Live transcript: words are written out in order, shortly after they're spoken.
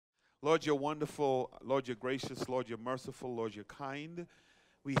Lord, you're wonderful. Lord, you're gracious. Lord, you're merciful. Lord, you're kind.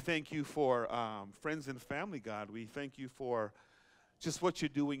 We thank you for friends and family, God. We thank you for just what you're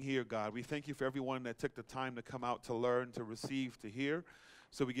doing here, God. We thank you for everyone that took the time to come out to learn, to receive, to hear.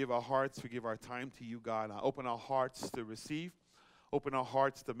 So we give our hearts, we give our time to you, God. Open our hearts to receive. Open our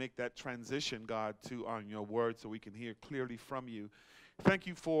hearts to make that transition, God, to on your word so we can hear clearly from you. Thank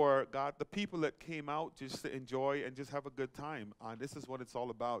you for, God, the people that came out just to enjoy and just have a good time. This is what it's all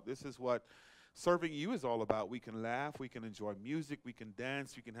about. This is what serving you is all about. We can laugh, we can enjoy music, we can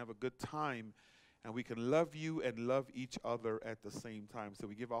dance, we can have a good time, and we can love you and love each other at the same time. So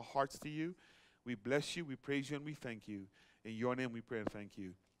we give our hearts to you. We bless you, we praise you, and we thank you. In your name we pray and thank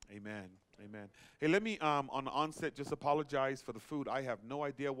you. Amen. Amen. Hey, let me, on the onset, just apologize for the food. I have no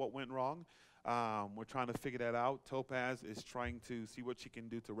idea what went wrong. We're trying to figure that out. Topaz is trying to see what she can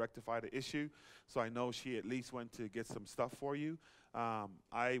do to rectify the issue. So I know she at least went to get some stuff for you.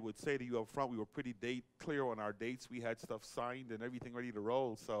 I would say to you up front, we were pretty clear on our dates. We had stuff signed and everything ready to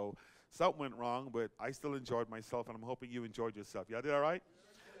roll. So something went wrong, but I still enjoyed myself, and I'm hoping you enjoyed yourself. Y'all did all right?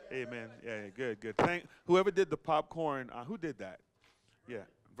 Amen. Yeah, good, good. Whoever did the popcorn, who did that? Yeah,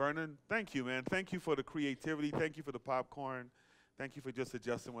 Vernon. Thank you, man. Thank you for the creativity. Thank you for the popcorn. Thank you for just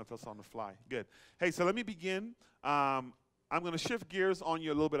adjusting with us on the fly. Good. Hey, so let me begin. I'm going to shift gears on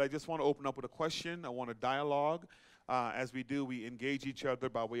you a little bit. I just want to open up with a question. I want a dialogue. As we do, we engage each other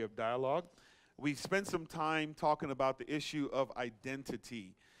by way of dialogue. We spent some time talking about the issue of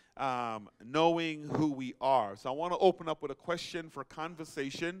identity, knowing who we are. So I want to open up with a question for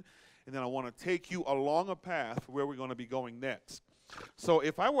conversation, and then I want to take you along a path where we're going to be going next. So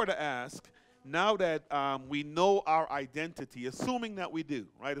if I were to ask, now that we know our identity, assuming that we do,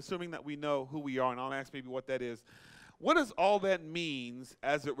 right? Assuming that we know who we are, and I'll ask maybe what that is. What does all that means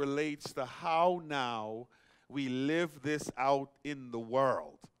as it relates to how now we live this out in the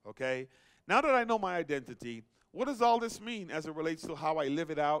world, okay? Now that I know my identity, what does all this mean as it relates to how I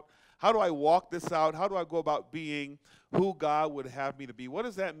live it out? How do I walk this out? How do I go about being who God would have me to be? What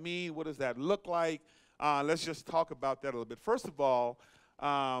does that mean? What does that look like? Let's just talk about that a little bit. First of all,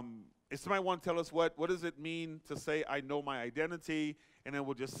 if somebody want to tell us what does it mean to say I know my identity, and then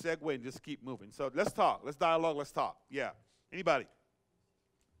we'll just segue and just keep moving. So let's talk. Let's dialogue. Let's talk. Yeah. Anybody?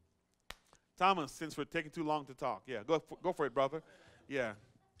 Thomas, since we're taking too long to talk. Yeah, go for it, brother. Yeah.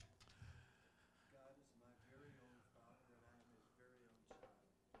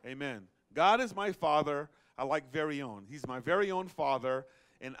 Amen. God is my father. I like very own. He's my very own father,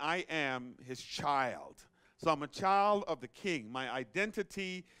 and I am his child. So I'm a child of the King. My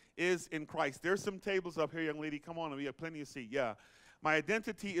identity is in Christ. There's some tables up here, young lady. Come on, we have plenty of seats. Yeah. My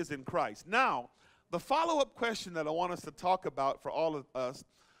identity is in Christ. Now, the follow-up question that I want us to talk about for all of us,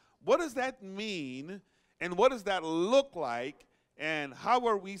 what does that mean, and what does that look like, and how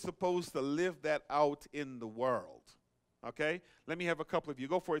are we supposed to live that out in the world? Okay? Let me have a couple of you.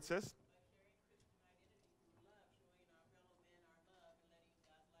 Go for it, sis.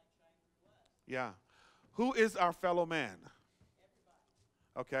 Yeah. Who is our fellow man?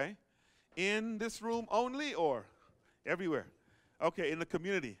 Okay. In this room only or everywhere? Okay, in the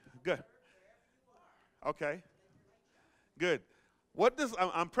community. Good. Okay. Good. What does,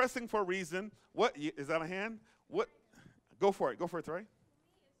 I'm pressing for a reason. What, is that a hand? What, go for it. Go for it, Trey.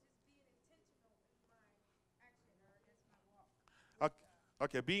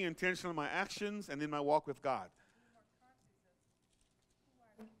 Okay, being intentional in my actions and in my walk with God.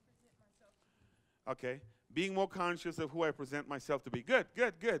 Okay, being more conscious of who I present myself to be. Good,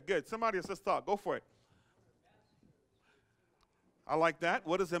 good, good, good. Somebody else, let's talk. Go for it. I like that.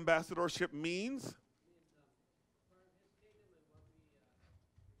 What does ambassadorship means?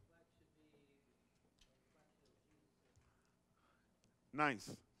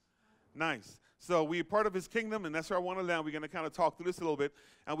 Nice, nice. So we're part of his kingdom, and that's where I want to land. We're going to kind of talk through this a little bit,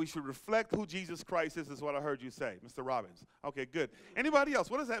 and we should reflect who Jesus Christ is what I heard you say, Mr. Robbins. Okay, good. Anybody else?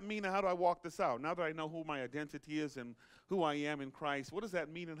 What does that mean, and how do I walk this out? Now that I know who my identity is and who I am in Christ, what does that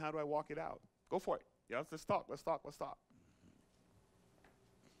mean, and how do I walk it out? Go for it. Yeah, let's talk. Let's talk. Let's talk.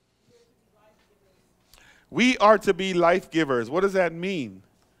 We are to be life givers. What does that mean?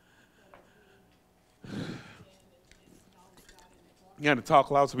 You got to talk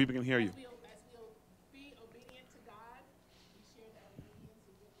loud so people can hear you.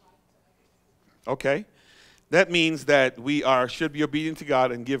 Okay. That means that we should be obedient to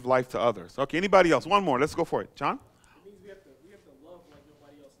God and give life to others. Okay, anybody else? One more. Let's go for it. John? It means we have to love like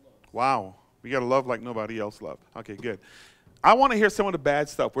nobody else loves. Wow. We got to love like nobody else loved. Okay, good. I want to hear some of the bad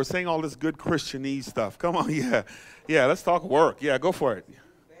stuff. We're saying all this good Christianese stuff. Come on, yeah. Yeah, let's talk work. Yeah, go for it.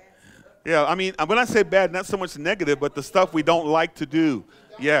 Yeah, I mean, when I say bad, not so much negative, but the stuff we don't like to do.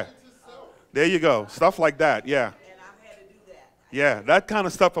 Yeah. There you go. Stuff like that. Yeah. And I've had to do that. Yeah. That kind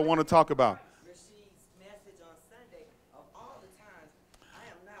of stuff I want to talk about. Rasheed's message on Sunday, of all the times, I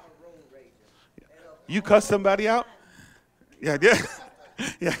am not a road rager. And of You all cuss the somebody out? times, Yeah. Yeah.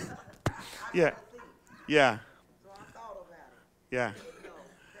 Yeah. I Yeah. gotta think. Yeah. So I thought about it. Yeah. No,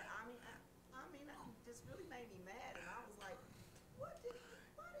 I mean, it just really made me mad, and I was like, why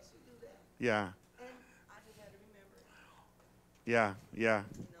did she do that? Yeah. And I just had to remember, Yeah. Yeah.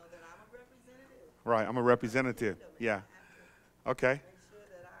 that I'm a representative. Right. I'm a representative. Yeah. Okay. Make sure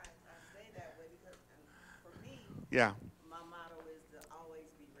that I stay that way because for me, Yeah. my motto is to always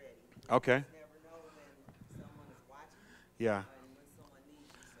be ready. Okay. You never know when someone is watching Yeah. and when someone needs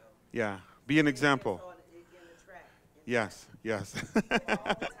you. So Yeah. Be an example. in the track. Yes. Yes. All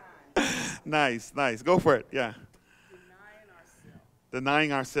the time. Nice. Nice. Go for it. Yeah. Denying ourselves.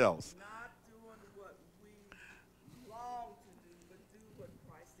 Denying ourselves. Not doing what we long to do, but do what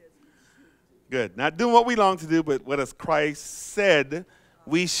Christ says we should do. Good. Not doing what we long to do, but what as Christ said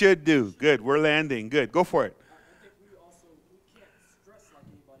we should do. Good. We're landing. Good. Go for it. I think we can't stress like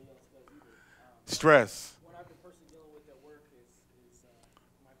anybody else does either. Stress. What I've been personally dealing with at work is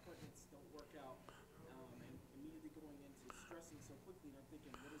my appointments don't work out, and immediately going into stressing so quickly, and I'm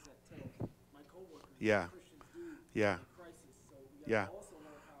thinking, what does that tell my coworkers? Yeah. What Christians do Yeah. in crisis. So we Yeah. have to also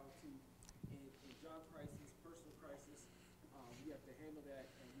know how to, in job crisis, personal crisis, we have to handle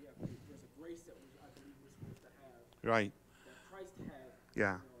that, and there's a grace that I believe we're supposed to have, Right. that Christ had,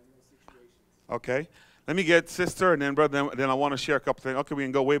 Yeah. in those situations. Okay. Let me get sister, and then brother. Then I want to share a couple things. Okay, we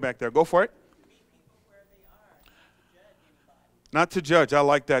can go way back there. Go for it. Meet people where they are, not to judge anybody. Not to judge. I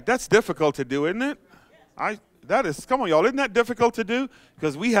like that. That's difficult to do, isn't it? That is. Come on, y'all. Isn't that difficult to do?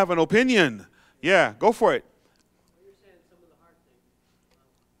 Because we have an opinion. Yeah. Go for it. Well, you're saying some of the hard things,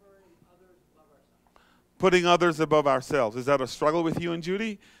 putting others above ourselves. Putting others above ourselves. Is that a struggle with you and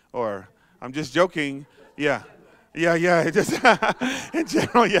Judy? Or I'm just joking. Yeah. Yeah, yeah. Just in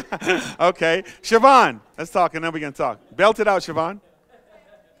general, yeah. Okay. Siobhan, let's talk and then we can talk. Belt it out, Siobhan.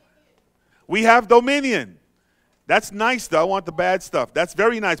 We have dominion. That's nice, though. I want the bad stuff. That's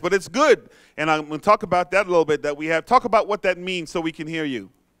very nice, but it's good. And I'm going to talk about that a little bit, that we have. Talk about what that means so we can hear you.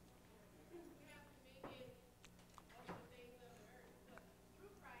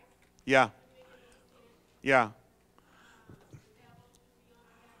 Yeah. Yeah.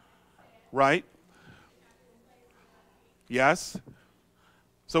 Right? Yes.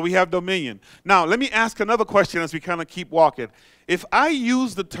 So we have dominion. Now, let me ask another question as we kind of keep walking. If I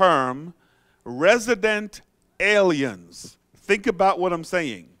use the term resident aliens, think about what I'm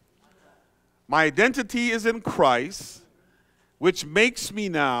saying. My identity is in Christ, which makes me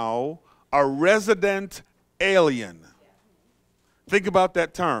now a resident alien. Think about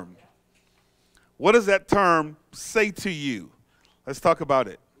that term. What does that term say to you? Let's talk about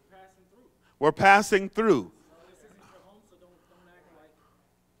it. We're passing through. This isn't your home, so don't act like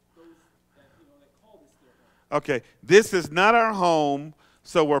those that call this their home. Okay, this is not our home,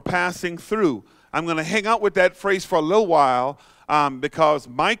 so we're passing through. I'm going to hang out with that phrase for a little while because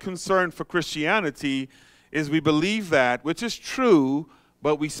my concern for Christianity is we believe that, which is true,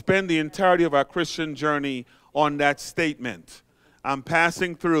 but we spend the entirety of our Christian journey on that statement. I'm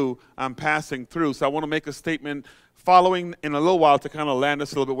passing through, I'm passing through. So I want to make a statement following in a little while to kind of land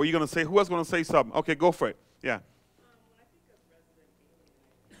us a little bit. Were you going to say, who else going to say something? Okay, go for it. Yeah. When I think of resident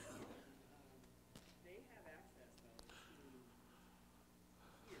alien, they have access though to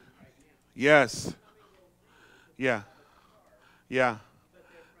here right now. Yes. Yeah. Yeah.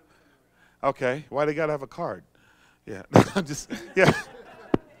 Okay. Why they got to have a card? Yeah. I'm just, yeah.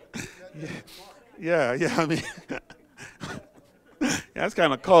 Yeah, yeah. I mean, yeah, that's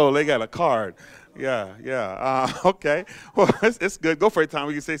kind of cold. They got a card. Yeah, yeah. Okay. Well, it's good. Go for it, Tom.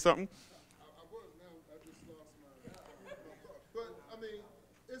 We can say something. I was now. I just lost my thought. But I mean,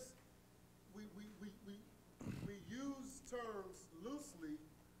 it's we use terms loosely,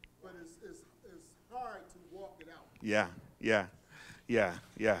 but it's hard to walk it out. Yeah, yeah, yeah,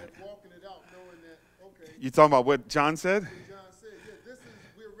 yeah. And walking it out, knowing that okay. You talking about what John said? John said, yeah,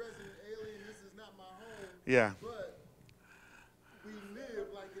 we're resident alien. This is not my home. Yeah, But we live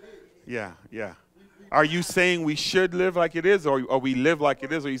like it is. yeah, yeah. Are you saying we should live like it is, or we live like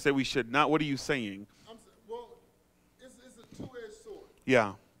it is, or you say we should not? What are you saying? Well, it's a two-edged sword.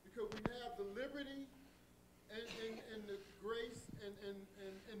 Yeah, Because we have the liberty and the grace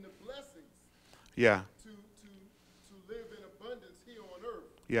and the blessings yeah, to live in abundance here on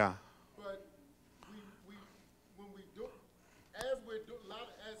earth. yeah, But we when we do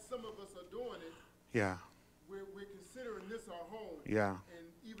as some of us are doing it, yeah, we're considering this our home. yeah, And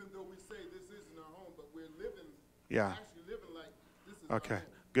even though we say this isn't our home, but we're living yeah. actually living like this is Okay. our home.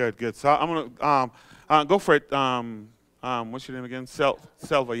 Good, good. So I'm gonna go for it. What's your name again?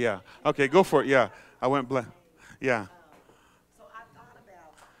 Selva. Yeah. Okay, go for it. Yeah. I went blank. Yeah. So I thought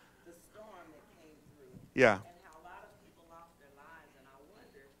about the storm that came through. Yeah. And how a lot of people lost their lives, and I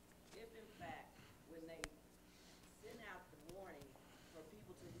wonder if, in fact, when they sent out the warning for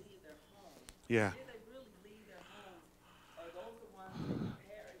people to leave their homes, Yeah. did they really leave their homes? Are those the ones that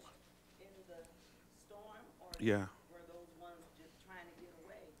perished in the storm, or Yeah. were those ones just trying to get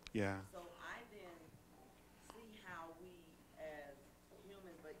away? Yeah. So I then see how we, as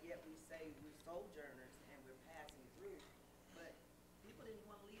humans, but yet we say we're sojourners and we're passing through, but people didn't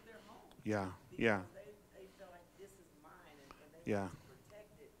want to leave their homes. Yeah. Because Yeah. they felt like this is mine, and they Yeah. wanted to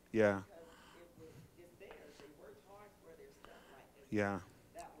protect it. Yeah. Because it's theirs. They worked hard for their stuff like this. Yeah.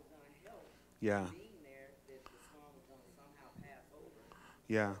 That was going to help Yeah. being there, that the storm was going to somehow pass over.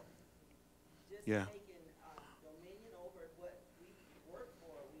 Yeah. Just Yeah. taking dominion over what we work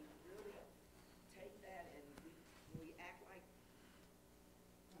for, we really take that and we act like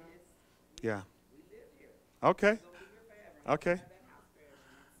it's, Yeah. we live here. Okay. We're going to be here forever. Okay. Have that house forever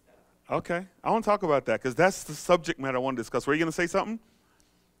and that stuff. Okay. I want to talk about that because that's the subject matter I want to discuss. Were you going to say something?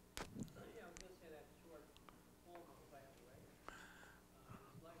 Yeah, I was gonna say that short form of class, right?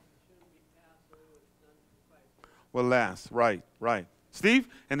 Life shouldn't be passed over, it's done for Christ. Well, last. Right. Right. Steve,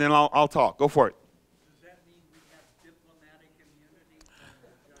 and then I'll talk. Go for it. Does that mean we have diplomatic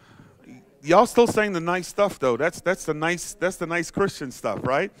immunity? Y'all still saying the nice stuff though. That's the nice Christian stuff,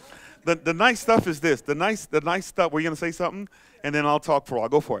 right? The nice stuff is this. The nice stuff. Were you gonna say something? And then I'll talk for a while.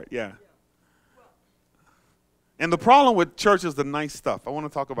 Go for it. Yeah. And the problem with church is the nice stuff. I want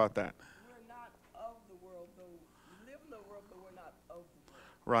to talk about that. We're not of the world, though. We live in the world, but we're not of the world.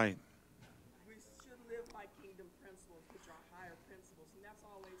 Right. We should live by kingdom principles, which are higher principles, and that's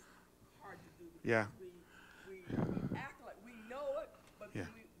always hard to do. Because Yeah. we act like we know it, but Yeah.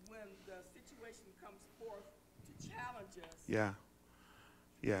 when the situation comes forth to challenge us, Yeah.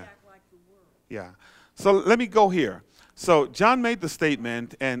 we Yeah. act like the world. Yeah. So let me go here. So John made the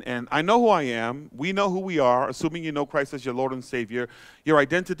statement, and I know who I am. We know who we are, assuming you know Christ as your Lord and Savior. Your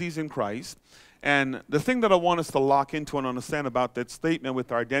identity is in Christ. And the thing that I want us to lock into and understand about that statement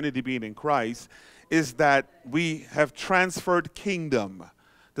with our identity being in Christ is that we have transferred kingdom.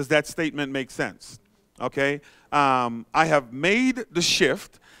 Does that statement make sense? Okay? I have made the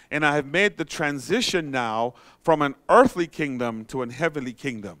shift, and I have made the transition now from an earthly kingdom to a heavenly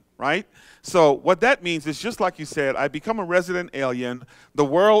kingdom, right? So what that means is just like you said, I become a resident alien. The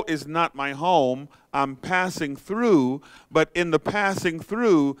world is not my home. I'm passing through, but in the passing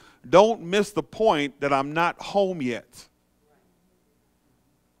through, don't miss the point that I'm not home yet.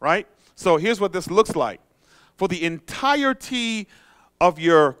 Right? So here's what this looks like. For the entirety of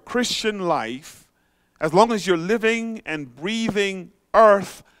your Christian life, as long as you're living and breathing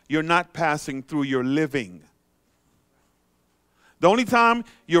earth, you're not passing through, you're living. The only time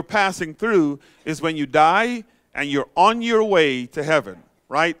you're passing through is when you die and you're on your way to heaven,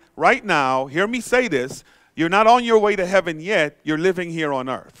 right? Right now, hear me say this, you're not on your way to heaven yet, you're living here on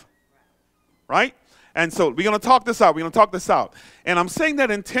earth, right? And so we're going to talk this out. And I'm saying that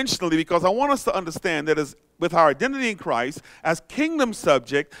intentionally because I want us to understand that as with our identity in Christ, as kingdom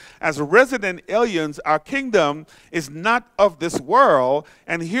subject, as resident aliens, our kingdom is not of this world.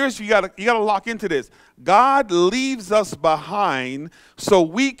 And here's, you gotta lock into this. God leaves us behind so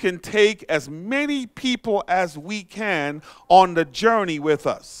we can take as many people as we can on the journey with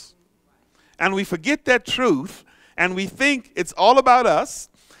us. And we forget that truth, and we think it's all about us.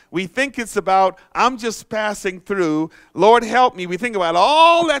 We think it's about, I'm just passing through. Lord, help me. We think about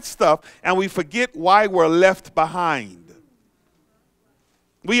all that stuff, and we forget why we're left behind.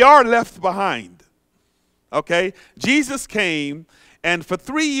 We are left behind. Okay? Jesus came, and for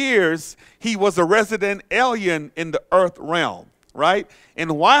 3 years, he was a resident alien in the earth realm, right?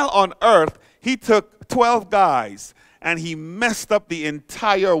 And while on earth, he took 12 guys, and he messed up the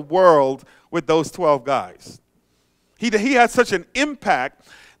entire world with those 12 guys. He had such an impact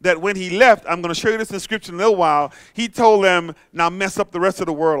that when he left, I'm going to show you this in Scripture in a little while, he told them, now mess up the rest of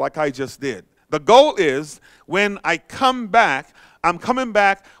the world like I just did. The goal is, when I come back, I'm coming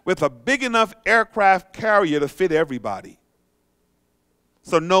back with a big enough aircraft carrier to fit everybody.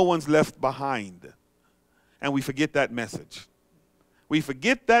 So no one's left behind. And we forget that message. We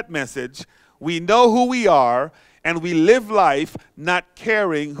forget that message. We know who we are, and we live life not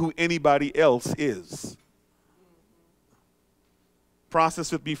caring who anybody else is.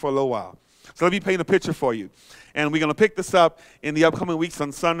 Process with me for a little while. So let me paint a picture for you. And we're going to pick this up in the upcoming weeks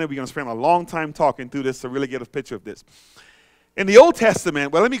on Sunday. We're going to spend a long time talking through this to really get a picture of this. In the Old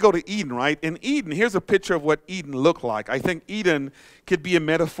Testament, well, let me go to Eden, right? In Eden, here's a picture of what Eden looked like. I think Eden could be a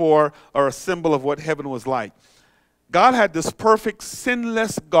metaphor or a symbol of what heaven was like. God had this perfect,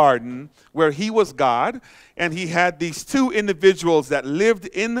 sinless garden where he was God, and he had these two individuals that lived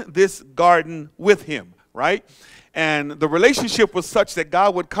in this garden with him, right? And the relationship was such that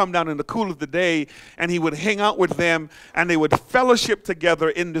God would come down in the cool of the day, and he would hang out with them, and they would fellowship together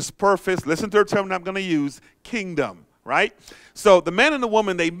in this perfect, listen to the term I'm going to use, kingdom, right? So the man and the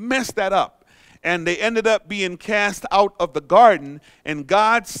woman, they messed that up. And they ended up being cast out of the garden, and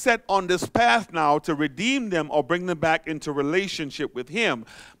God set on this path now to redeem them or bring them back into relationship with him.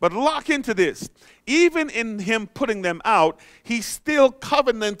 But lock into this. Even in him putting them out, he still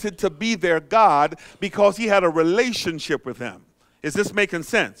covenanted to be their God because he had a relationship with them. Is this making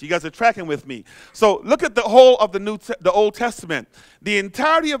sense? You guys are tracking with me. So look at the whole of the Old Testament. The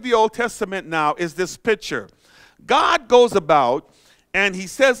entirety of the Old Testament now is this picture. God goes about and he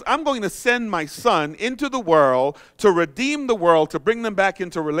says, I'm going to send my son into the world to redeem the world, to bring them back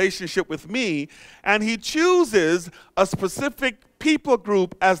into relationship with me. And he chooses a specific people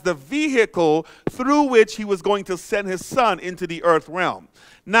group as the vehicle through which he was going to send his son into the earth realm.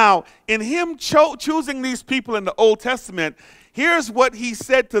 Now, in him choosing these people in the Old Testament, here's what he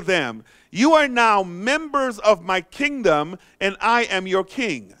said to them. You are now members of my kingdom, and I am your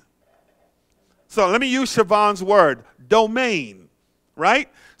king. So let me use Siobhan's word, domain. Right?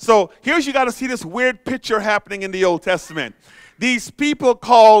 So here's, you got to see this weird picture happening in the Old Testament. These people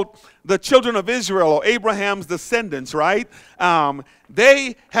called the children of Israel, or Abraham's descendants, right?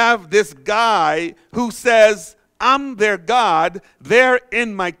 They have this guy who says, I'm their God, they're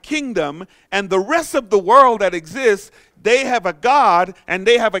in my kingdom, and the rest of the world that exists, they have a God and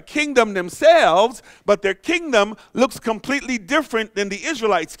they have a kingdom themselves, but their kingdom looks completely different than the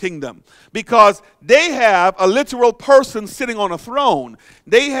Israelites' kingdom because they have a literal person sitting on a throne.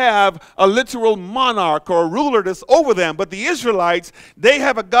 They have a literal monarch or a ruler that's over them, but the Israelites, they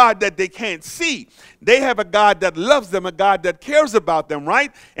have a God that they can't see. They have a God that loves them, a God that cares about them,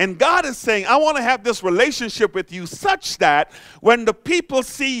 right? And God is saying, I want to have this relationship with you such that when the people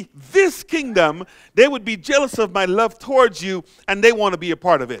see this kingdom, they would be jealous of my love towards you, and they want to be a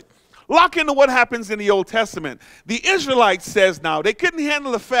part of it. Lock into what happens in the Old Testament. The Israelites says now, they couldn't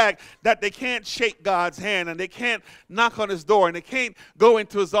handle the fact that they can't shake God's hand, and they can't knock on his door, and they can't go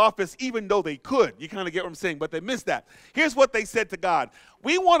into his office, even though they could. You kind of get what I'm saying, but they missed that. Here's what they said to God.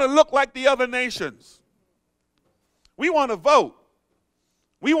 We want to look like the other nations. We want to vote.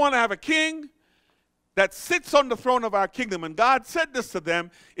 We want to have a king that sits on the throne of our kingdom. And God said this to them,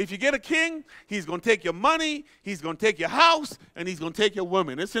 if you get a king, he's going to take your money, he's going to take your house, and he's going to take your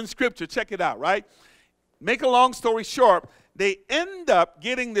woman. It's in scripture. Check it out, right? Make a long story short, they end up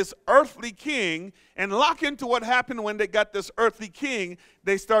getting this earthly king, and lock into what happened when they got this earthly king.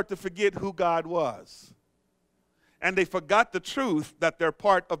 They start to forget who God was. And they forgot the truth that they're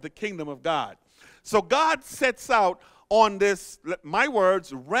part of the kingdom of God. So God sets out on this, my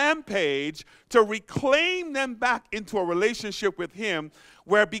words, rampage to reclaim them back into a relationship with him,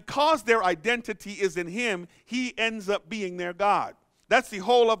 where because their identity is in him, he ends up being their God. That's the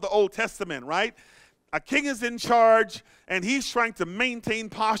whole of the Old Testament, right? A king is in charge, and he's trying to maintain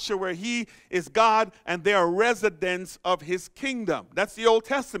posture where he is God, and they are residents of his kingdom. That's the Old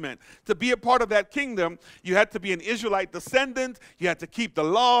Testament. To be a part of that kingdom, you had to be an Israelite descendant, you had to keep the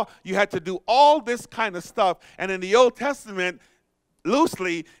law, you had to do all this kind of stuff. And in the Old Testament,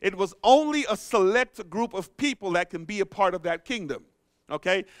 loosely, it was only a select group of people that can be a part of that kingdom.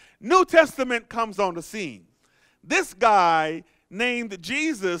 Okay? New Testament comes on the scene. This guy named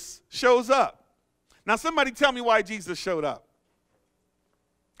Jesus shows up. Now, somebody tell me why Jesus showed up.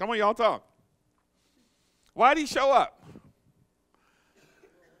 Come on, y'all talk. Why did he show up?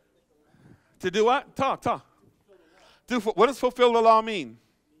 To do what? Talk. What does fulfill the law mean?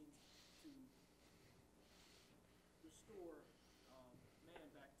 Restore man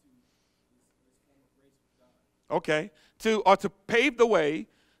back to his former grace with God. Okay. To pave the way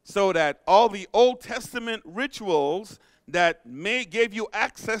so that all the Old Testament rituals that gave you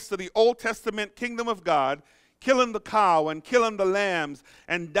access to the Old Testament kingdom of God, killing the cow and killing the lambs,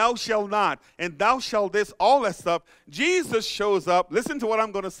 and thou shalt not, and thou shalt this, all that stuff. Jesus shows up, listen to what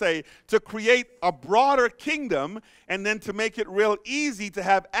I'm going to say, to create a broader kingdom and then to make it real easy to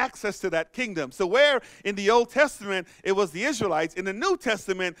have access to that kingdom. So where in the Old Testament it was the Israelites, in the New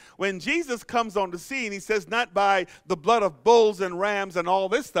Testament, when Jesus comes on the scene, he says not by the blood of bulls and rams and all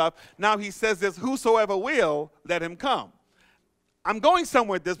this stuff. Now he says this, whosoever will, let him come. I'm going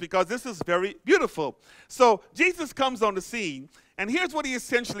somewhere with this because this is very beautiful. So Jesus comes on the scene, and here's what he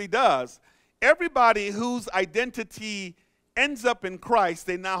essentially does. Everybody whose identity ends up in Christ,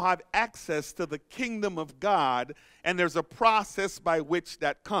 they now have access to the kingdom of God, and there's a process by which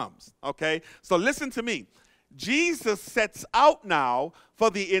that comes, okay? So listen to me. Jesus sets out now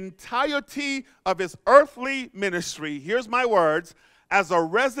for the entirety of his earthly ministry, here's my words, as a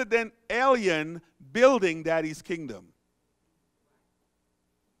resident alien building Daddy's kingdom.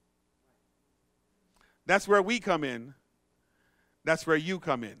 That's where we come in. That's where you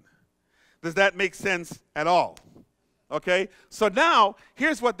come in. Does that make sense at all? Okay? So now,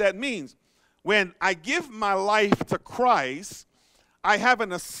 here's what that means. When I give my life to Christ, I have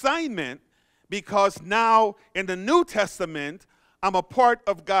an assignment because now in the New Testament, I'm a part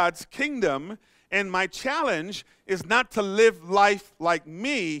of God's kingdom, and my challenge is not to live life like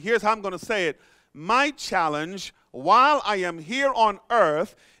me. Here's how I'm going to say it. My challenge while I am here on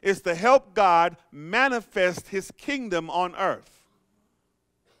earth is to help God manifest his kingdom on earth.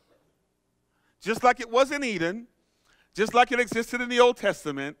 Just like it was in Eden, just like it existed in the Old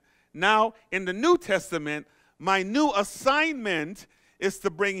Testament, now in the New Testament, my new assignment is to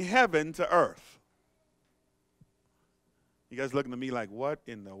bring heaven to earth. You guys looking at me like, what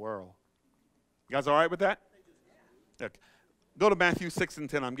in the world? You guys all right with that? Okay. Go to Matthew 6 and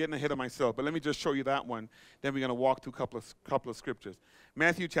 10. I'm getting ahead of myself, but let me just show you that one. Then we're going to walk through a couple of scriptures.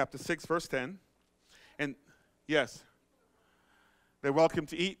 Matthew chapter 6, verse 10. And yes, they're welcome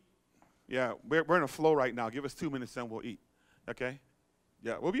to eat. Yeah, we're in a flow right now. Give us 2 minutes and we'll eat. Okay?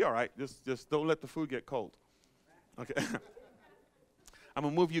 Yeah, we'll be all right. Just don't let the food get cold. Okay? I'm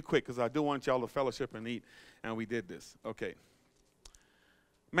going to move you quick because I do want y'all to fellowship and eat. And we did this. Okay.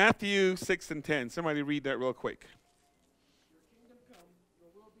 Matthew 6 and 10. Somebody read that real quick.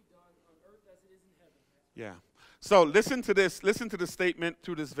 Yeah. So listen to this. Listen to the statement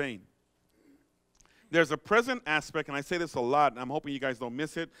through this vein. There's a present aspect, and I say this a lot, and I'm hoping you guys don't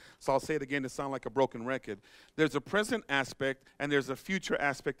miss it, so I'll say it again to sound like a broken record. There's a present aspect, and there's a future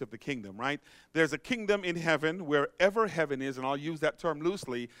aspect of the kingdom, right? There's a kingdom in heaven, wherever heaven is, and I'll use that term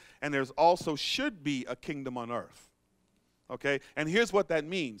loosely, and there's also should be a kingdom on earth. Okay? And here's what that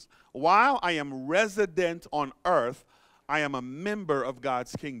means. While I am resident on earth, I am a member of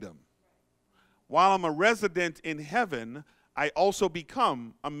God's kingdom. While I'm a resident in heaven, I also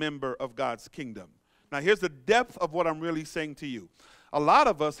become a member of God's kingdom. Now, here's the depth of what I'm really saying to you. A lot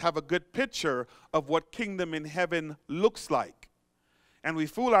of us have a good picture of what kingdom in heaven looks like. And we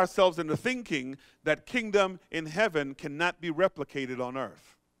fool ourselves into thinking that kingdom in heaven cannot be replicated on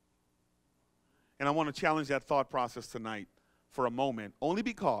earth. And I want to challenge that thought process tonight for a moment, only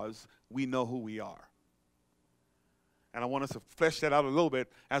because we know who we are. And I want us to flesh that out a little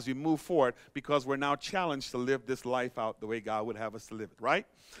bit as we move forward, because we're now challenged to live this life out the way God would have us to live it, right?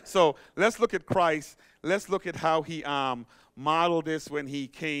 So let's look at Christ. Let's look at how he modeled this when he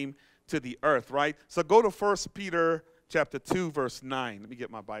came to the earth, right? So go to 1 Peter chapter 2, verse 9. Let me get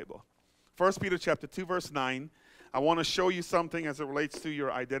my Bible. 1 Peter chapter 2, verse 9. I want to show you something as it relates to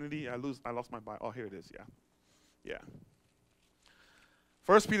your identity. I lost my Bible. Oh, here it is, yeah. Yeah.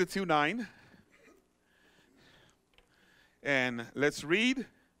 1 Peter 2, 9. And let's read,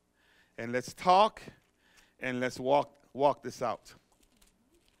 and let's talk, and let's walk this out.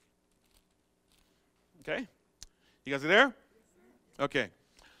 Okay? You guys are there? Okay.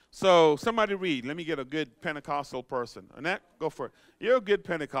 So somebody read. Let me get a good Pentecostal person. Annette, go for it. You're a good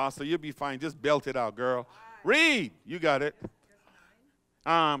Pentecostal. You'll be fine. Just belt it out, girl. Read. You got it.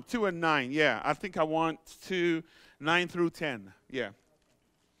 2 and 9. Yeah. I think I want 9 through 10. Yeah.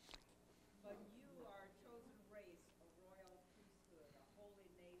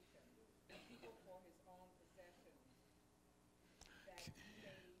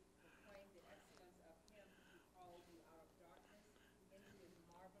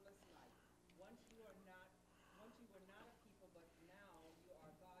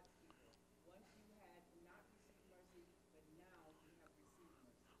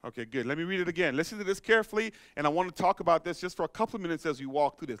 Okay, good. Let me read it again. Listen to this carefully, and I want to talk about this just for a couple of minutes as we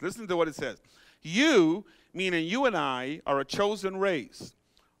walk through this. Listen to what it says. You, meaning you and I, are a chosen race,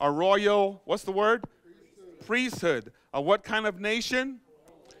 a royal, what's the word? Priesthood. A what kind of nation?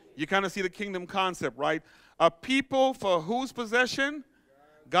 You kind of see the kingdom concept, right? A people for whose possession?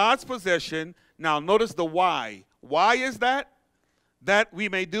 God's possession. Now, notice the why. Why is that? That we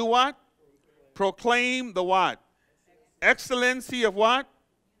may do what? Proclaim the what? Excellency of what?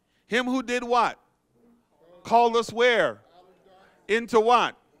 Him who did what? Called us where? Into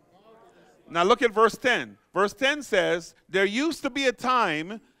what? Now look at verse 10. Verse 10 says, there used to be a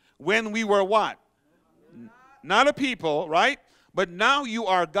time when we were what? Not a people, right? But now you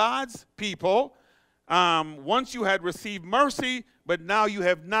are God's people. Once you had received mercy, but now you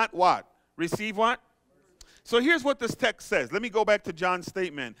have not what? Received what? So here's what this text says. Let me go back to John's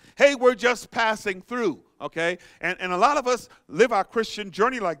statement. Hey, we're just passing through, okay? And a lot of us live our Christian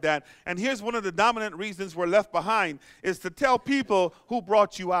journey like that. And here's one of the dominant reasons we're left behind is to tell people who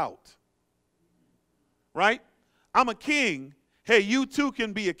brought you out, right? I'm a king. Hey, you too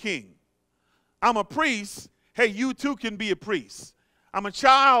can be a king. I'm a priest. Hey, you too can be a priest. I'm a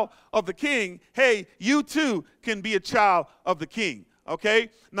child of the king. Hey, you too can be a child of the king. Okay?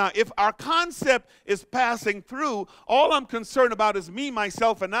 Now, if our concept is passing through, all I'm concerned about is me,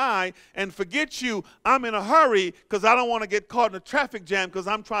 myself, and I, and forget you, I'm in a hurry because I don't want to get caught in a traffic jam because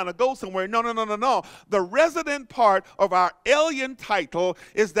I'm trying to go somewhere. No, no, no, no, no. The resident part of our alien title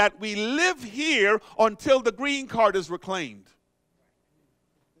is that we live here until the green card is reclaimed.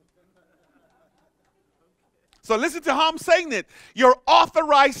 So listen to how I'm saying it. You're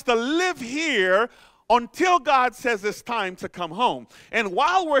authorized to live here until God says it's time to come home. And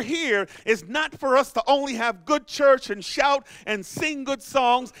while we're here, it's not for us to only have good church and shout and sing good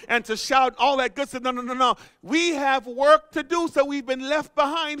songs and to shout all that good stuff. No, no, no, no. We have work to do, so we've been left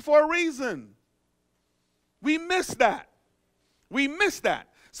behind for a reason. We miss that. We miss that.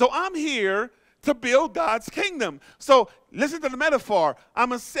 So I'm here to build God's kingdom. So listen to the metaphor.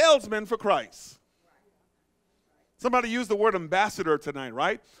 I'm a salesman for Christ. Somebody used the word ambassador tonight,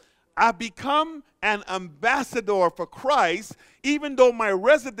 right? I've become an ambassador for Christ, even though my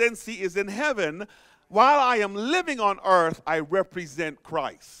residency is in heaven. While I am living on earth, I represent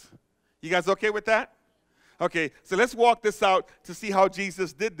Christ. You guys okay with that? Okay, so let's walk this out to see how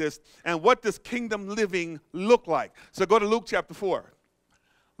Jesus did this and what does kingdom living look like. So go to Luke chapter 4.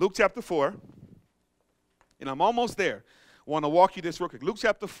 Luke chapter 4. And I'm there. I want to walk you this real quick. Luke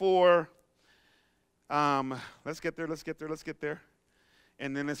chapter 4. Let's get there.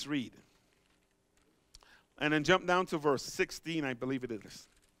 And then let's read. And then jump down to verse 16, I believe it is.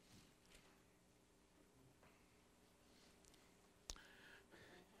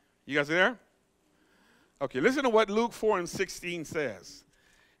 You guys are there? Okay, listen to what Luke 4 and 16 says.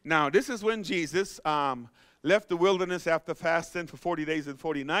 Now, this is when Jesus left the wilderness after fasting for 40 days and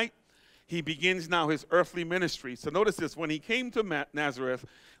 40 nights. He begins now his earthly ministry. So notice this. When he came to Nazareth,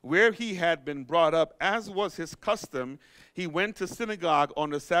 where he had been brought up, as was his custom, he went to synagogue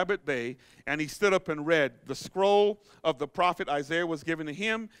on the Sabbath day, and he stood up and read. The scroll of the prophet Isaiah was given to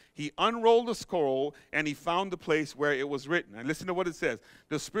him. He unrolled the scroll, and he found the place where it was written. And listen to what it says.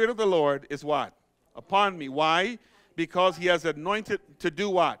 The Spirit of the Lord is what? Upon me. Why? Because he has anointed to do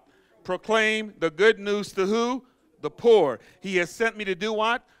what? Proclaim the good news to who? The poor. He has sent me to do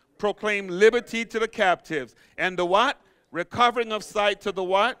what? Proclaim liberty to the captives. And the what? Recovering of sight to the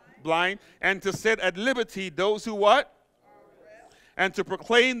what? Blind. And to set at liberty those who what? And to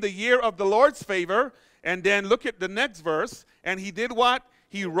proclaim the year of the Lord's favor. And then look at the next verse. And he did what?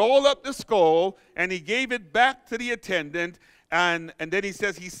 He rolled up the scroll and he gave it back to the attendant. And then he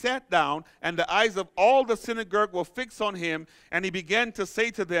says he sat down, and the eyes of all the synagogue were fixed on him. And he began to say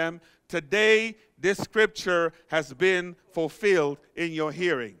to them, today this scripture has been fulfilled in your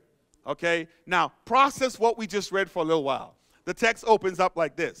hearing. Okay? Now, process what we just read for a little while. The text opens up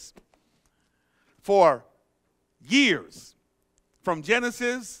like this. For years, from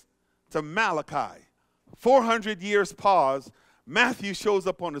Genesis to Malachi, 400 years pause, Matthew shows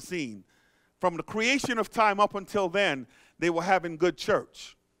up on the scene. From the creation of time up until then, they were having good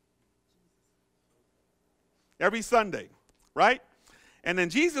church. Every Sunday, right? And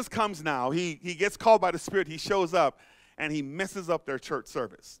then Jesus comes now. He gets called by the Spirit. He shows up, and he messes up their church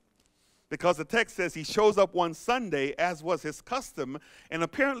service. Because the text says he shows up one Sunday, as was his custom, and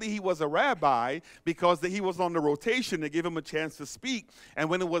apparently he was a rabbi because he was on the rotation to give him a chance to speak. And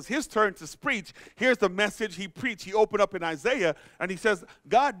when it was his turn to preach, here's the message he preached. He opened up in Isaiah, and he says,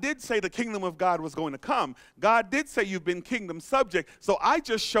 God did say the kingdom of God was going to come. God did say you've been kingdom subject, so I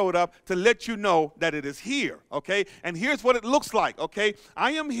just showed up to let you know that it is here, okay? And here's what it looks like, okay?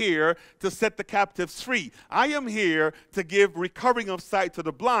 I am here to set the captives free. I am here to give recovering of sight to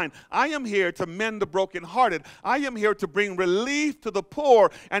the blind. I am here to mend the brokenhearted. I am here to bring relief to the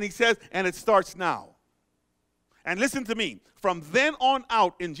poor. And he says, and it starts now. And listen to me. From then on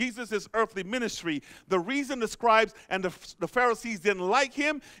out in Jesus' earthly ministry, the reason the scribes and the Pharisees didn't like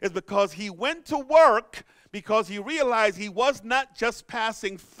him is because he went to work because he realized he was not just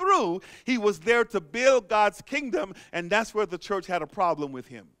passing through. He was there to build God's kingdom, and that's where the church had a problem with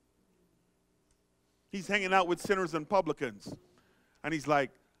him. He's hanging out with sinners and publicans. And he's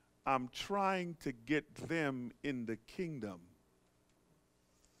like, I'm trying to get them in the kingdom.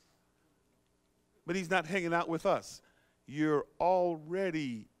 But he's not hanging out with us. You're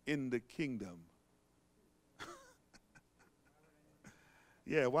already in the kingdom.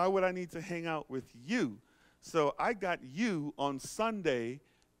 Yeah, why would I need to hang out with you? So I got you on Sunday,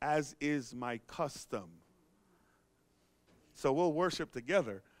 as is my custom. So we'll worship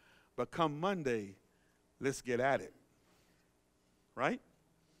together, but come Monday, let's get at it. Right?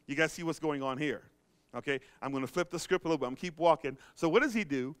 You guys see what's going on here? Okay, I'm going to flip the script a little bit. I'm keep walking. So what does he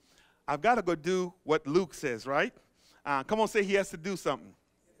do? I've got to go do what Luke says, right? Come on, say he has to do something.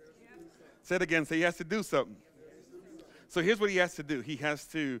 Say it again. Say he has to do something. So here's what he has to do. He has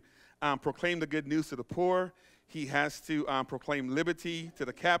to proclaim the good news to the poor. He has to proclaim liberty to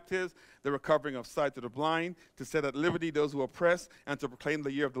the captives, the recovering of sight to the blind, to set at liberty those who are oppressed, and to proclaim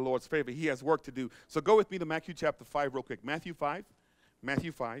the year of the Lord's favor. He has work to do. So go with me to Matthew chapter 5 real quick. Matthew 5.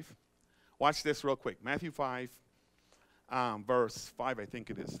 Matthew 5. Watch this real quick. Matthew 5, verse 5, I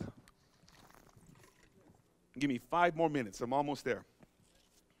think it is. Give me 5 more minutes. I'm almost there.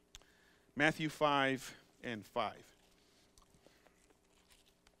 Matthew 5 and 5.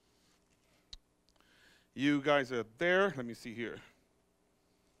 You guys are there. Let me see here.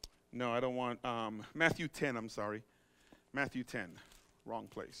 No, I don't want Matthew 10, I'm sorry. Matthew 10. Wrong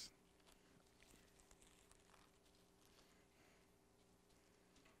place.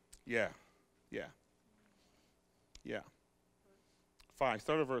 Yeah. 5.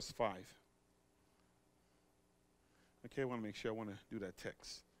 Start at verse 5. Okay, I want to make sure I want to do that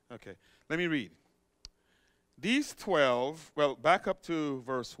text. Okay, let me read. These 12, well, back up to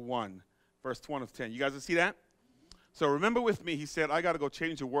verse 1. Verse 1 of 10. You guys see that? So remember with me, he said, I got to go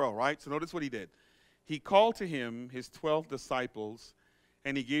change the world, right? So notice what he did. He called to him his 12 disciples,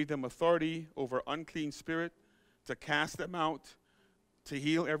 and he gave them authority over unclean spirit to cast them out, to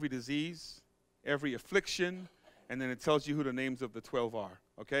heal every disease, every affliction, and then it tells you who the names of the 12 are,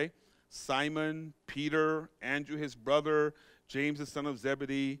 okay? Simon, Peter, Andrew his brother, James the son of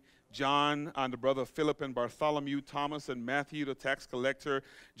Zebedee, John, the brother of Philip and Bartholomew, Thomas and Matthew the tax collector,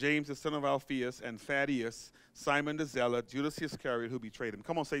 James the son of Alphaeus, and Thaddeus, Simon the zealot, Judas Iscariot who betrayed him.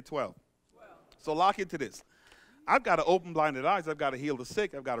 Come on, say 12. So lock into this. I've got to open blinded eyes. I've got to heal the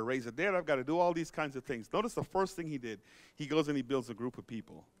sick. I've got to raise the dead. I've got to do all these kinds of things. Notice the first thing he did. He goes and he builds a group of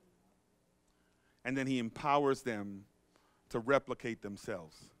people. And then he empowers them to replicate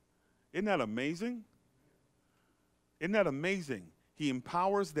themselves. Isn't that amazing? Isn't that amazing? He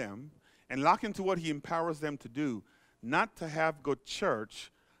empowers them, and lock into what he empowers them to do, not to have good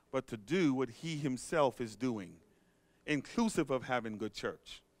church, but to do what he himself is doing, inclusive of having good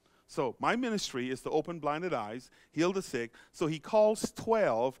church. So my ministry is to open blinded eyes, heal the sick. So he calls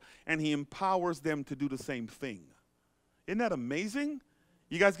 12, and he empowers them to do the same thing. Isn't that amazing?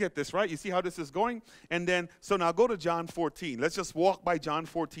 You guys get this, right? You see how this is going? And then, so now go to John 14. Let's just walk by John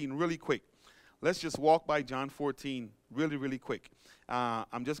 14 really quick. Let's just walk by John 14 really, really quick.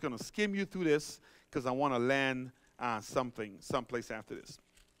 I'm just going to skim you through this because I want to land someplace after this.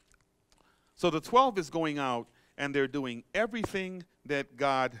 So the 12 is going out, and they're doing everything that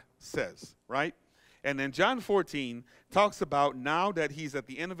God says, right? And then John 14 talks about now that he's at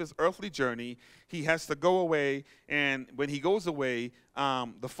the end of his earthly journey, he has to go away, and when he goes away,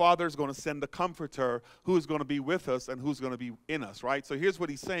 the Father is going to send the Comforter who is going to be with us and who's going to be in us, right? So here's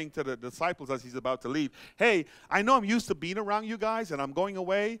what he's saying to the disciples as he's about to leave. Hey, I know I'm used to being around you guys, and I'm going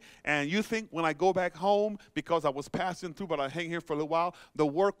away, and you think when I go back home, because I was passing through, but I hang here for a little while, the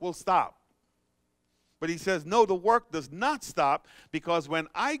work will stop. But he says, no, the work does not stop, because when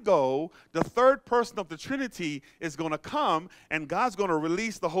I go, the third person of the Trinity is going to come, and God's going to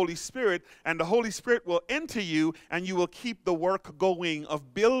release the Holy Spirit, and the Holy Spirit will enter you, and you will keep the work going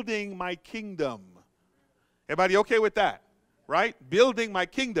of building my kingdom. Everybody okay with that? Right? Building my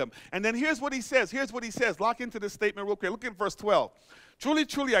kingdom. And then here's what he says. Here's what he says. Lock into this statement real quick. Look at verse 12. Truly,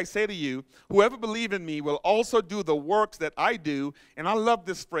 truly, I say to you, whoever believes in me will also do the works that I do. And I love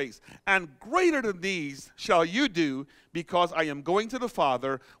this phrase. And greater than these shall you do, because I am going to the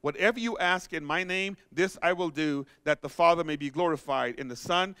Father. Whatever you ask in my name, this I will do, that the Father may be glorified in the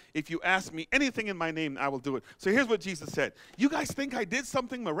Son. If you ask me anything in my name, I will do it. So here's what Jesus said. You guys think I did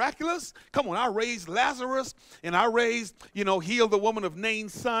something miraculous? Come on, I raised Lazarus, and I raised, healed the woman of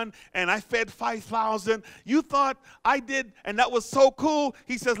Nain's son, and I fed 5,000. You thought I did, and that was so cool.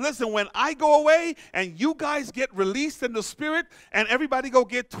 He says, listen, when I go away and you guys get released in the Spirit and everybody go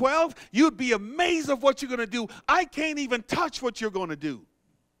get 12, you'd be amazed of what you're going to do. I can't even touch what you're going to do.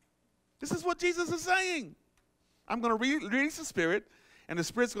 This is what Jesus is saying. I'm going to release the Spirit, and the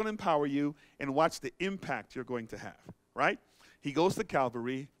Spirit's going to empower you, and watch the impact you're going to have, right? He goes to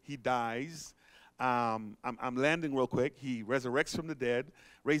Calvary. He dies. I'm landing real quick. He resurrects from the dead,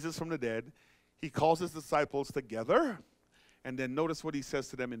 raises from the dead. He calls his disciples together. And then notice what he says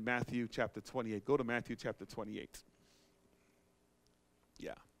to them in Matthew chapter 28. Go to Matthew chapter 28.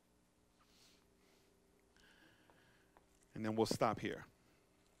 Yeah. And then we'll stop here.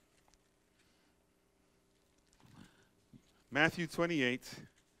 Matthew 28,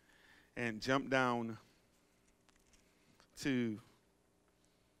 and jump down to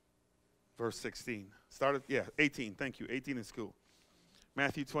verse 16. 18. Thank you. 18 in school.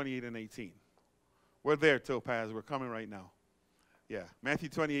 Matthew 28 and 18. We're there, Topaz. We're coming right now. Yeah, Matthew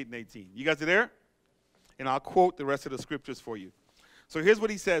 28 and 18. You guys are there? And I'll quote the rest of the scriptures for you. So here's what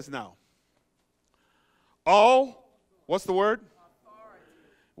he says now. All, what's the word?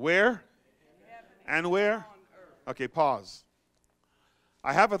 Where? And where? Okay, pause.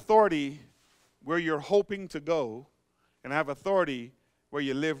 I have authority where you're hoping to go, and I have authority where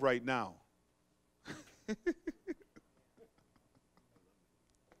you live right now.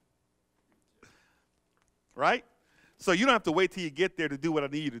 Right? So you don't have to wait till you get there to do what I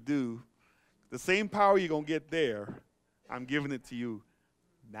need you to do. The same power you're going to get there, I'm giving it to you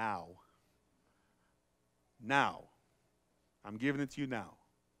now. Now. I'm giving it to you now.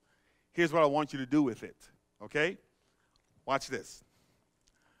 Here's what I want you to do with it. Okay? Watch this.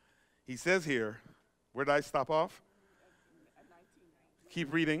 He says here, where did I stop off?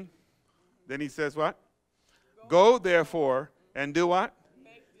 Keep reading. Then he says what? Go therefore and do what?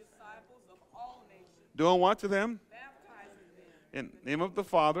 Make disciples of all nations. Doing what to them? Baptizing them. In the name of the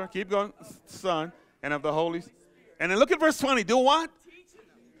Father, keep going, Son, and of the Holy Spirit. And then look at verse 20. Do what? Teaching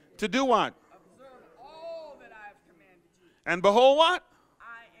them. To do what? Observe all that I have commanded you. And behold what?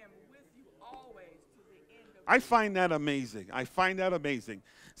 I am with you always to the end of I find that amazing. I find that amazing.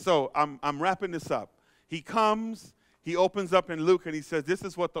 So I'm wrapping this up. He comes, he opens up in Luke, and he says, this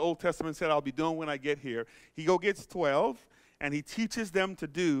is what the Old Testament said I'll be doing when I get here. He gets 12, and he teaches them to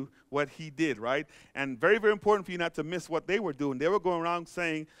do what he did, right? And very, very important for you not to miss what they were doing. They were going around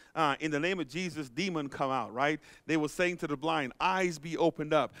saying, in the name of Jesus, demon come out, right? They were saying to the blind, eyes be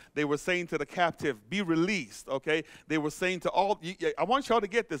opened up. They were saying to the captive, be released, okay? They were saying to all, I want y'all to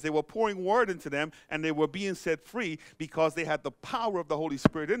get this. They were pouring word into them, and they were being set free because they had the power of the Holy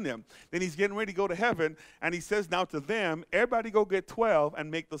Spirit in them. Then he's getting ready to go to heaven, and he says now to them, everybody go get 12 and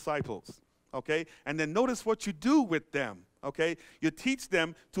make disciples, okay? And then notice what you do with them. Okay, you teach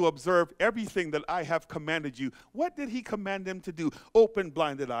them to observe everything that I have commanded you. What did he command them to do? Open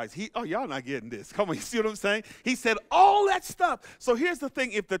blinded eyes. Y'all not getting this. Come on, you see what I'm saying? He said all that stuff. So here's the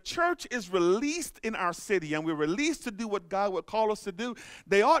thing. If the church is released in our city and we're released to do what God would call us to do,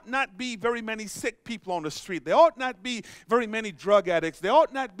 there ought not be very many sick people on the street. There ought not be very many drug addicts. There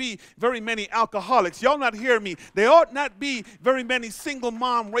ought not be very many alcoholics. Y'all not hear me. There ought not be very many single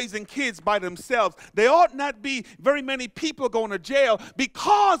moms raising kids by themselves. There ought not be very many people going to jail,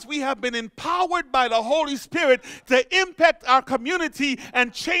 because we have been empowered by the Holy Spirit to impact our community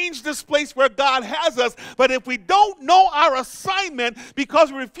and change this place where God has us. But if we don't know our assignment, because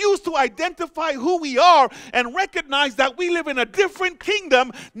we refuse to identify who we are and recognize that we live in a different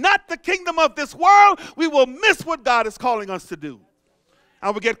kingdom, not the kingdom of this world, we will miss what God is calling us to do.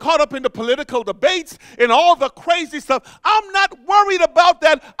 And we get caught up in the political debates and all the crazy stuff. I'm not worried about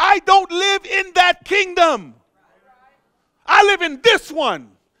that. I don't live in that kingdom. I live in this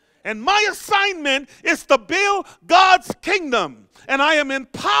one. And my assignment is to build God's kingdom. And I am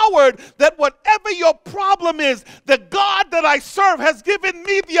empowered that whatever your problem is, the God that I serve has given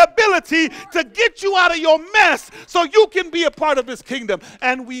me the ability to get you out of your mess so you can be a part of his kingdom.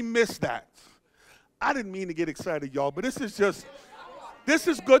 And we miss that. I didn't mean to get excited, y'all, but this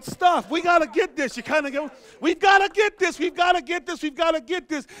is good stuff. We got to get this. You kind of go, we've got to get this. We've got to get this. We've got to get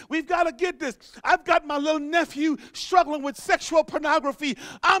this. We've got to get this. I've got my little nephew struggling with sexual pornography.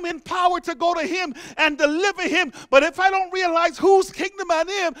 I'm empowered to go to him and deliver him. But if I don't realize whose kingdom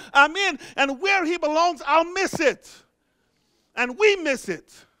I'm in and where he belongs, I'll miss it. And we miss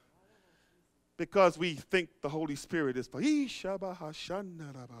it because we think the Holy Spirit is.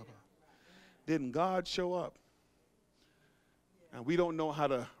 Didn't God show up? And we don't know how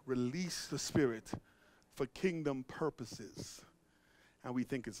to release the Spirit for kingdom purposes. And we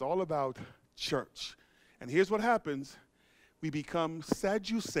think it's all about church. And here's what happens. We become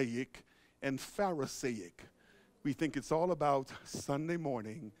Sadduceic and Pharisaic. We think it's all about Sunday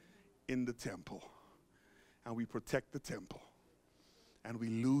morning in the temple. And we protect the temple. And we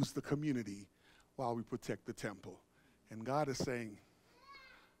lose the community while we protect the temple. And God is saying,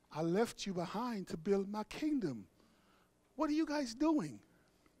 I left you behind to build my kingdom. What are you guys doing?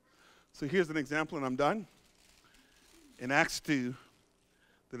 So here's an example, and I'm done. In Acts 2,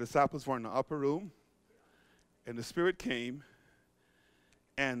 the disciples were in the upper room, and the Spirit came,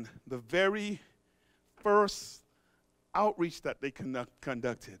 and the very first outreach that they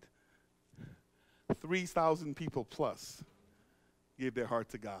conducted, 3,000 people plus gave their heart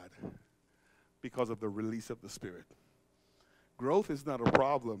to God because of the release of the Spirit. growth is not a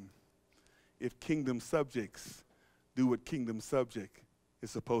problem if kingdom subjects do what kingdom subject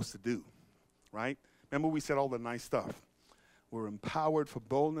is supposed to do, right? Remember we said all the nice stuff. We're empowered for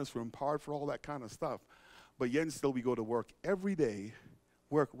boldness. We're empowered for all that kind of stuff. But yet and still we go to work every day,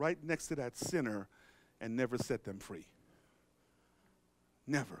 work right next to that sinner, and never set them free.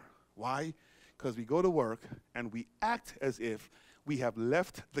 Never. Why? Because we go to work and we act as if we have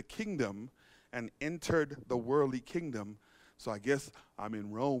left the kingdom and entered the worldly kingdom. So I guess I'm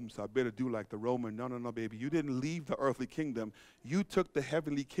in Rome, so I better do like the Roman. No, no, no, baby. You didn't leave the earthly kingdom. You took the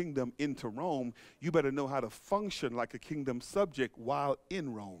heavenly kingdom into Rome. You better know how to function like a kingdom subject while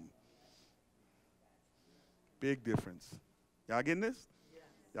in Rome. Big difference. Y'all getting this?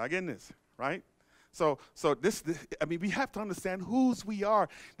 Y'all getting this, right? So this, I mean, we have to understand whose we are.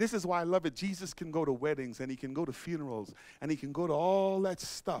 This is why I love it. Jesus can go to weddings, and he can go to funerals, and he can go to all that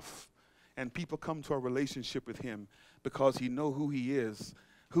stuff, and people come to a relationship with him because he know who he is,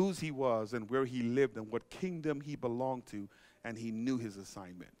 whose he was, and where he lived, and what kingdom he belonged to, and he knew his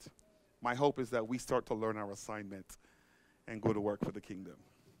assignment. My hope is that we start to learn our assignment and go to work for the kingdom.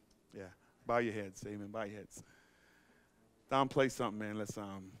 Yeah. Bow your heads. Amen. Bow your heads. Don, play something, man. Let's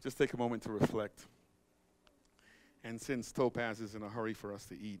just take a moment to reflect. And since Topaz is in a hurry for us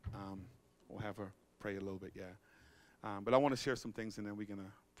to eat, we'll have her pray a little bit, yeah. But I want to share some things, and then we're going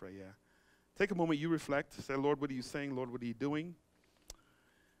to pray, yeah. Take a moment, you reflect. Say, Lord, what are you saying? Lord, what are you doing?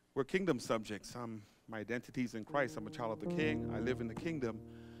 We're kingdom subjects. My identity is in Christ. I'm a child of the King. I live in the kingdom.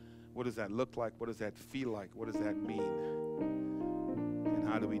 What does that look like? What does that feel like? What does that mean? And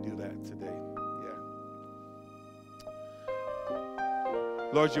how do we do that today? Yeah.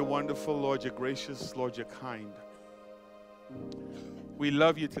 Lord, you're wonderful. Lord, you're gracious. Lord, you're kind. We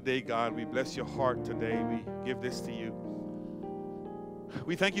love you today, God. We bless your heart today. We give this to you.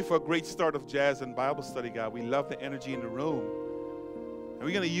 We thank you for a great start of jazz and Bible study, God. We love the energy in the room. And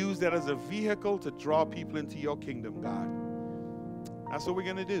we're going to use that as a vehicle to draw people into your kingdom, God. That's what we're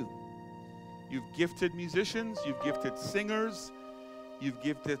going to do. You've gifted musicians. You've gifted singers. You've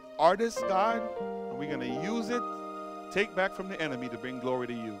gifted artists, God. And we're going to use it, take back from the enemy to bring glory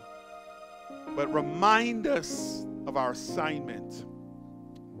to you. But remind us of our assignment.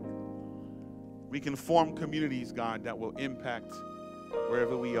 We can form communities, God, that will impact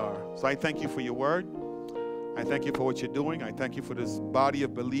wherever we are. So I thank you for your word. I thank you for what you're doing. I thank you for this body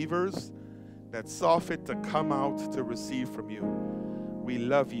of believers that saw fit to come out to receive from you. We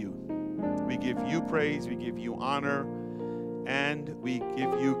love you. We give you praise. We give you honor. And we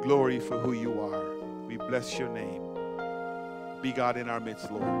give you glory for who you are. We bless your name. Be God in our midst,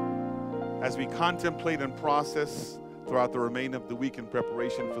 Lord. As we contemplate and process throughout the remainder of the week in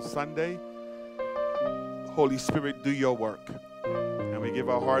preparation for Sunday, Holy Spirit, do your work. And we give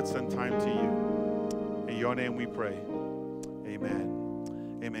our hearts and time to you. In your name we pray.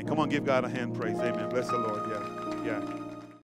 Amen. Amen. Come on, give God a hand praise. Amen. Bless the Lord. Yeah. Yeah.